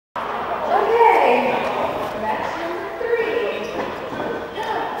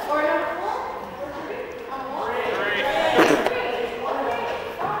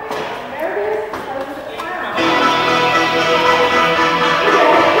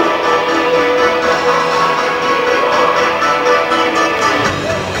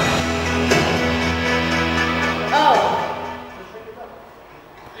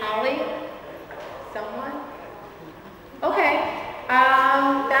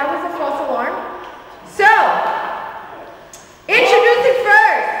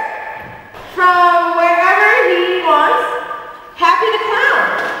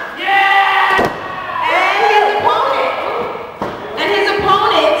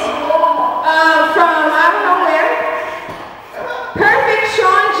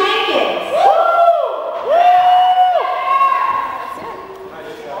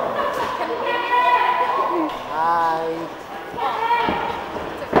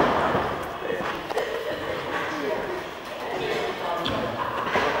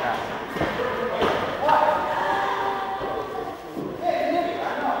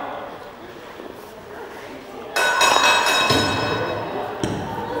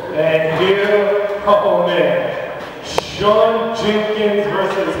And here, oh man, Shawn Jenkins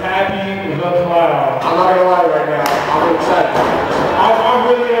versus Happy the Clown. I'm not gonna lie right now, I'm excited.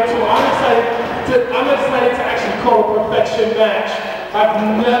 I really am too. I'm excited to actually call a perfection match. I've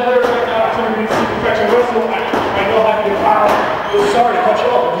never had the opportunity to see perfection wrestle. I know Happy the Clown. Sorry to cut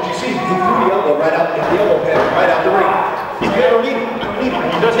you off, but did you see? He threw the elbow right out, the elbow pad right out the ring. He's gonna need it. He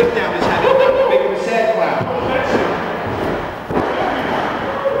does take down his Happy, make him a sad clown. Perfection.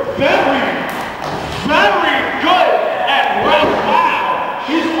 Very good at round. Wow.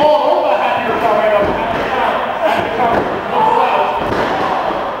 He's all over Happy the Clown right now. Happy the Clown.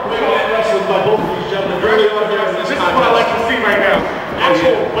 Great wrestling by both of these gentlemen. Very on here in this This is what I like to see right now.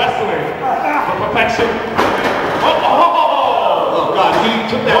 Actual wrestling for perfection. Oh God, he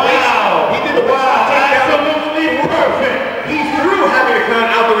took that. Wow. He did the Absolutely perfect. He threw Happy the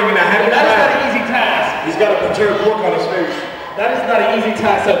Clown out the ring in that head. That is not an easy task. He's got a perturbed look on his face. That is not an easy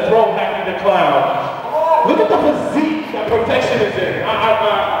task to throw Happy the Clown. Look at the physique that perfection is in.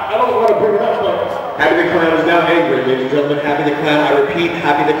 I don't want to bring it up, but Happy the Clown is now angry, ladies and gentlemen. Happy the Clown, I repeat,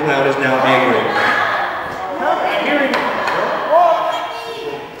 Happy the Clown is now angry. I'm hearing.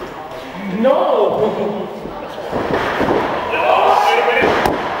 No.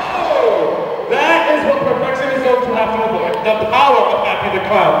 That is what perfection is going to have to avoid. The power of Happy the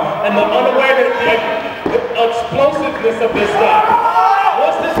Clown and the unawareness, the explosiveness of this guy.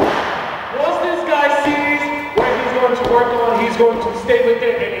 Once this guy sees where he's going to work on, he's going to stay with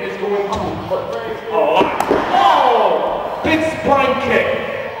it and it is going to hurt a lot. Oh! Big spine kick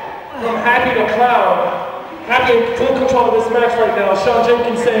from Happy the Clown. Happy in full control of this match right now. Shawn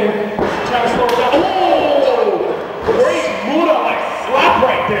Jenkins saying, trying to slow it down. Oh! Great Muda-like slap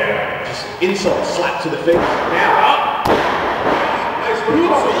right there. Just insult, slap to the face. Now, nice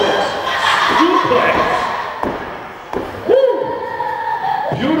suplex. Suplex. Woo!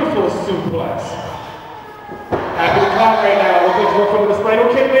 Beautiful suplex. Happy the Clown right now. Looking to work from the spinal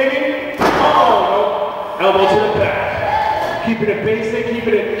kick, maybe. Oh! Elbow to the back. Keeping it basic,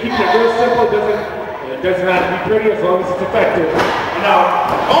 keeping it real simple. It doesn't have to be pretty as long as it's effective. Now,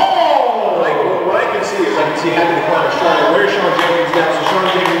 oh! What I can see is I can see Happy the Clown is trying to wear Shawn Jenkins down, so Shawn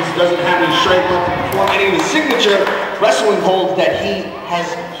Jenkins doesn't have any strength left to perform any of the signature wrestling holds that he has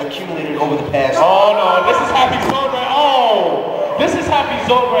accumulated over the past. Oh no, this is Happy Zone right. Oh! This is Happy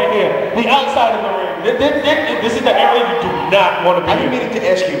Zone right here. The outside of the ring. This is the area you do not want to be. I've been meaning to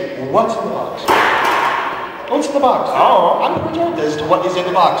ask you, what's in the box? What's in the box? Oh. I'm perturbed as to what is in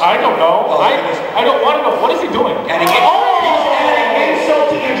the box. I don't know. Oh, I don't want to know. What is he doing? Adding insult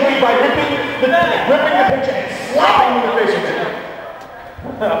to injury by ripping the picture and slapping in the face with it.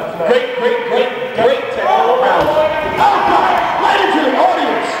 Great technical round. Oh God! Right into the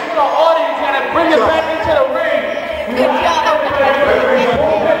audience! The audience got to bring it back into the ring. You have to bring it back into the ring.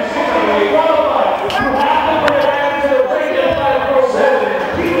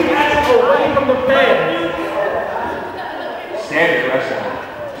 Away from the fans.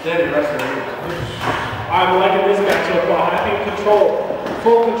 Standard wrestling. I'm liking this matchup. Happy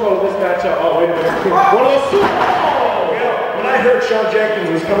full control of this matchup. Oh, wait a minute. One of those super. When I heard Shawn Jenkins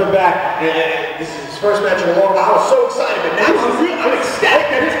was coming back, and this is his first match in a long time, I was so excited. But now I'm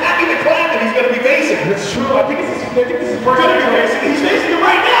ecstatic that he's Happy the Clown that he's going to be facing. That's true. I think this is first match. He's facing him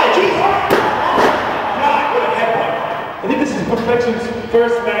right now. Jesus. God, what a headbutt. I think this is Perfection's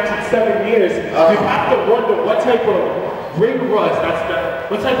first match in 7 years. You have to wonder what type of ring rust.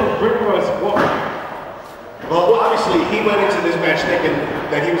 What type of ring rust? Well, obviously, he went into this match thinking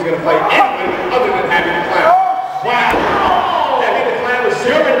that he was going to fight anybody other than Happy the Clown. Wow! Oh. Happy the Clown was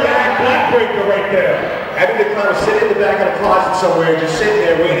sitting in the back, backbreaker right there. Happy the Clown was sitting in the back of the closet somewhere, just sitting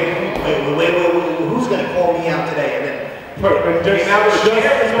there waiting. Wait, who's going to call me out today? And then now the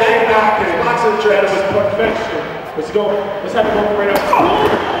chair is back out. His box of the chair was perfection. Let's have it go right up.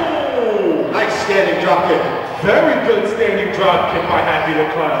 Oh! Nice standing drop kick. Very good standing drop kick by Happy the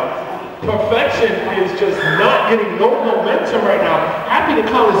Clown. Perfection is just not getting no momentum right now. Happy the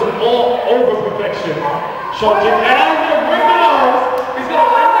Clown is all over Perfection. Shawn Jenkins, and he's gonna ring the nose. He's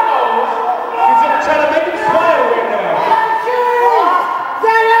gonna ring the nose. He's gonna try to make him smile right now.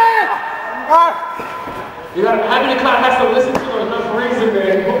 Happy the Clown has to listen to the referees in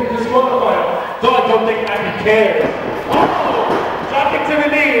there. He will be disqualified. Though I don't think Happy cares. Oh! Drop kick to the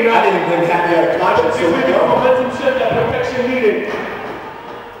knee. I didn't think Happy had a conscience. He's making the momentum shift that Perfection needed.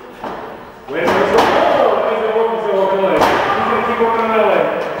 Wait a minute. Oh! He's gonna work away. He's gonna keep working on that leg.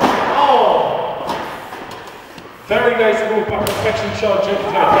 Oh! Very nice move by Perfection. Shawn Jenkins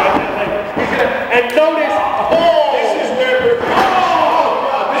is gonna drive that leg. He's gonna, and notice, oh! This is where Perfection,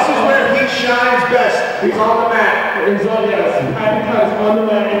 this is where he shines best. He's on the mat. He's on, yes. Happy Clown is on the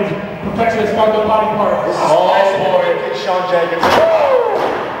mat and perfectionist part of the body part. Oh boy, it's Shawn Jenkins.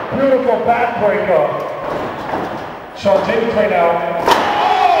 Beautiful backbreaker. Shawn Jenkins right now.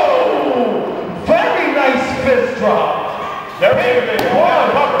 Oh! Very nice fist drop. There we go.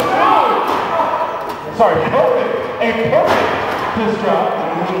 Sorry, perfect. A perfect fist drop.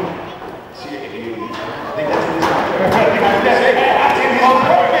 See, I think that's in his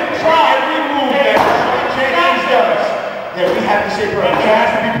perfect try. Every move that Shawn Jenkins does. Yeah, we have to say perfect. It has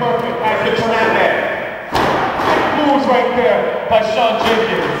to be perfect. Has to be perfect. Moves right there by Shawn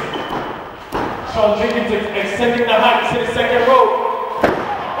Jenkins. Shawn Jenkins extending the height to the second rope.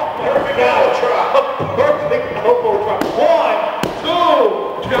 Perfect elbow drop. Perfect elbow drop. 1, 2.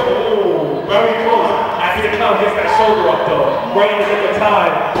 Ooh, very close. Happy to come gets that shoulder up though. Right at the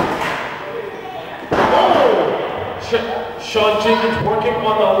time. Oh! Shawn Jenkins working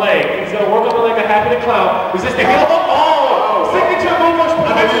on the leg. He's gonna work on the leg of Happy to Clown. Is this the heel hook? Oh! Signature move on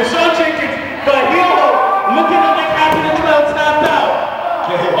Shawn Jenkins. The heel hook. Looking to make Happy to Clown tapped out.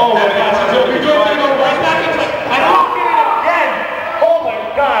 Oh my gosh, he's gonna go right back into it. And look at it again. Oh my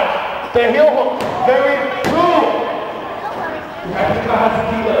gosh. The heel hook. Very true. Happy to Clown has to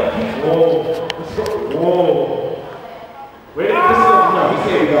keep it. Whoa. Whoa. Wait, this is no, He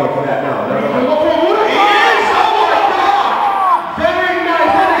can't go for that now. No. He is! Oh my God! Very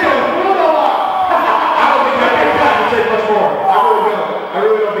nice. I don't think Happy to Clown will take much more. I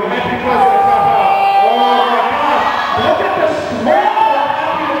really don't think Happy to Clown is gonna come out. Oh my God! Look at the strength of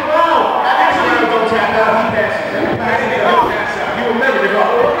Happy to Clown. Don't tap out. He passes. You will never give up.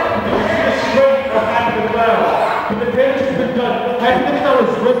 Look at the strength of Happy to Clown. But the damage has been done. Happy to Clown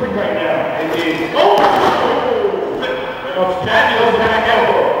is ripping right now. Indeed. Oh! That was a back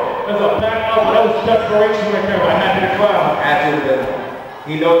elbow. That was a back elbow. That was desperation right there by Happy to Clown. Absolutely.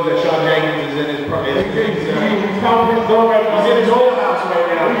 He knows that Shawn Jenkins is in his He's found his zone right now. He's in his own house right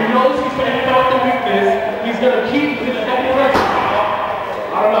now. He knows he's going to hit out the weakness. He's going to keep his heavy pressure.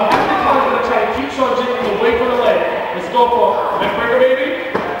 I don't know. Happy to Clown is going to try to keep Shawn Jenkins away from the leg. Let's go for neck breaker, baby.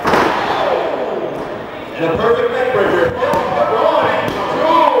 And a perfect neck breaker. 1, 2,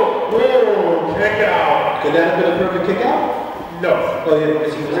 whoa, kick out. Could that have been a perfect kick out? No. Oh, yeah,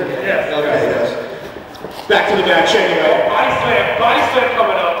 because he was in it. Yes. Okay, yes. Back to the back chain. Body slam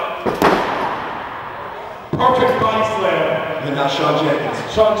coming up. Perfect body slam. And now Shawn Jenkins.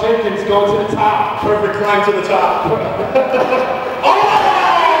 Shawn Jenkins going to the top. Perfect climb to the top. Oh!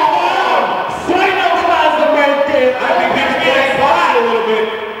 Cytoplasm right there. I think he's getting body a little bit.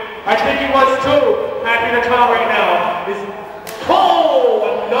 I think he was too. Happy to Clown right now.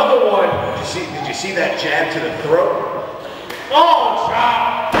 Oh, another one. Did you see that jab to the throat? Oh,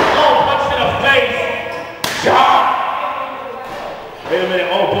 chop. Oh, punch to the face. Chop. Wait a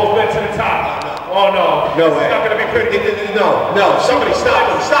minute. Oh, both men to the top. Oh, no. No way. It's not going to be pretty. No. Somebody stop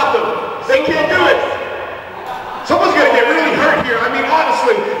them. Stop them. They can't do it. Someone's going to get really hurt here. I mean,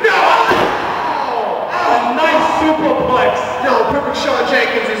 honestly. No. A nice superplex. No, perfect Shawn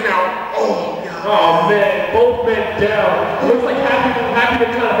Jenkins is now. Oh, God. Oh, man. Both men down. Looks like Happy to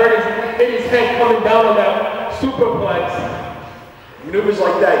Clown hurt his head coming down on that superplex. Maneuvers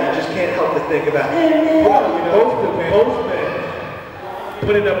like that, you just can't help but think about it. Both men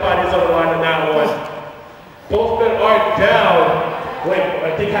putting their bodies on the line in that one. Both men are down. Wait,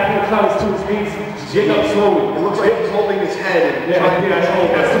 I think Happy to Clown is to his knees. He's getting up slowly. It looks like he's holding his head and trying to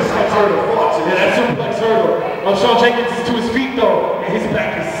control that suplex hurdle. Yeah, that suplex hurdle. Shawn Jenkins is to his feet though, and his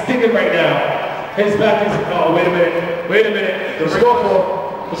back is stinging right now. His back is, oh, wait a minute. Let's go for it.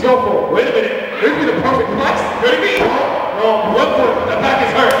 Wait a minute. This would be the perfect flex. Ready? No, run for it. That back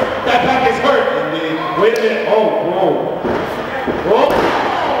is hurt. Indeed. Wait a minute. Oh, whoa.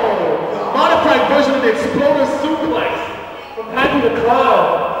 Modified version of the exploder suplex from Happy to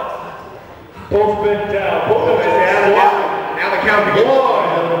Clown. Both men down. Both men down. Now the count begins.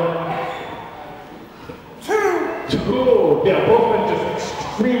 1, 2. Yeah, both men just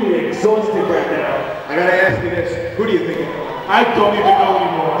extremely exhausted right now. I gotta ask you this. Who do you think? I don't even know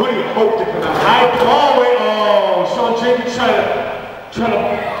anymore. Who do you hope to come out? Shawn Jenkins trying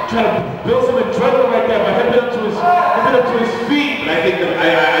to build some adrenaline right there by heading up to his feet. But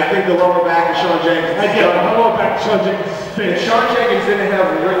I think the lower back of Shawn Jenkins. The lower back of Shawn Jenkins' face. Shawn Jenkins didn't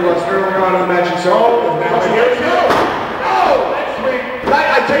have the ring rust earlier on in the match, so now here we go. Oh, that's sweet.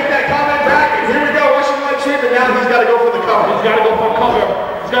 I take that comment back, and here we go, Russian leg sweep, and now he's got to go for the cover. He's got to go for cover.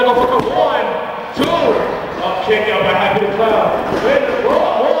 1, 2. Up kick out by Happy to Clown. Wait, 1,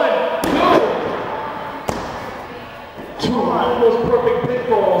 2. 2 almost perfect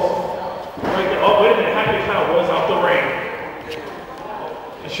pitfalls. Right there. Oh, wait a minute. Happy to Clown was off the ring.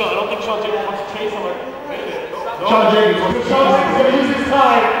 I don't think Shawn Jenkins wants to chase him. Wait a minute. Shawn Jenkins going to use his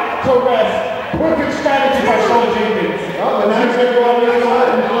to rest. Perfect strategy by Shawn Jenkins. Oh, the next one on the other side.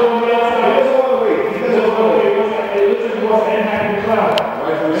 He doesn't want to wait. He doesn't want to wait. It looks like he wants to end back in the cloud.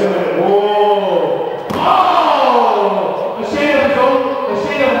 Whoa! Oh! The shade of his own. The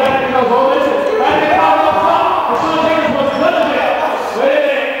shade of back in the cloud's own. Back in the cloud up top. And Shawn Jenkins wants to touch it. Wait a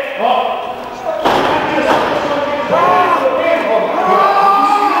minute. Oh!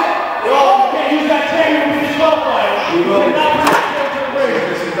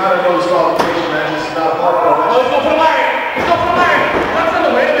 This is not a no disqualification, man. This is not a part of it. Oh, let's go for the line. Let's go for the line. That's on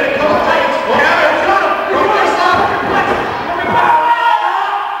the way. Let's go. Yeah, let's go. Come on, stop.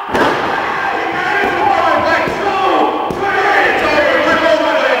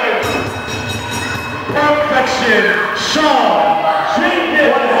 Perfection. Shawn Jenkins.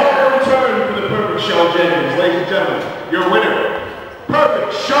 One hell of a return for the perfect Shawn Jenkins. Ladies and gentlemen, your winner,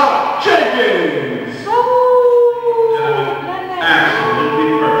 perfect Shawn Jenkins. Absolutely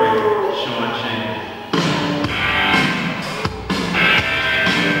perfect, Shawn Jenkins.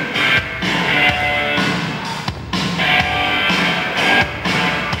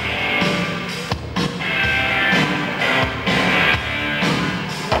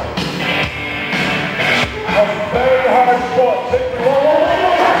 A very hard spot.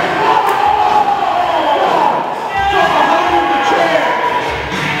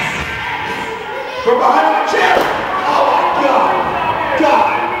 From behind the chair. Oh my God. God.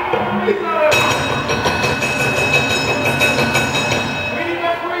 We need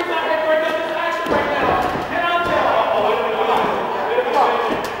referees out here for this action right now. Get out there.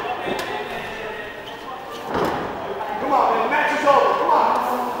 Come on, man. The match is over. Come on.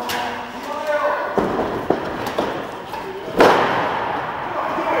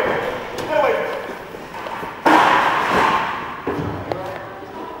 Get away.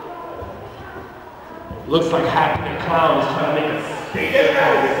 Looks like Happy the Clown is trying to make a statement. Get him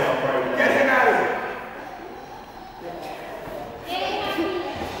out of here. Get him out of here.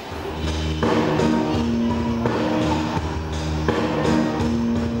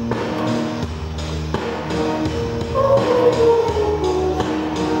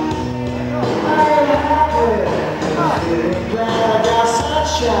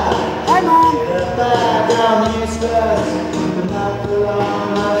 Hi, Mom.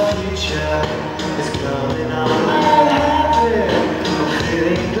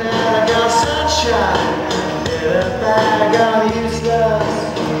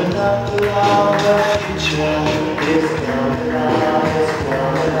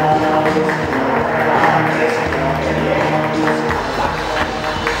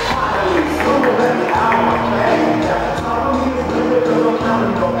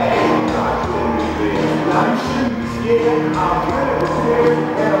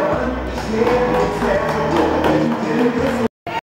 I'm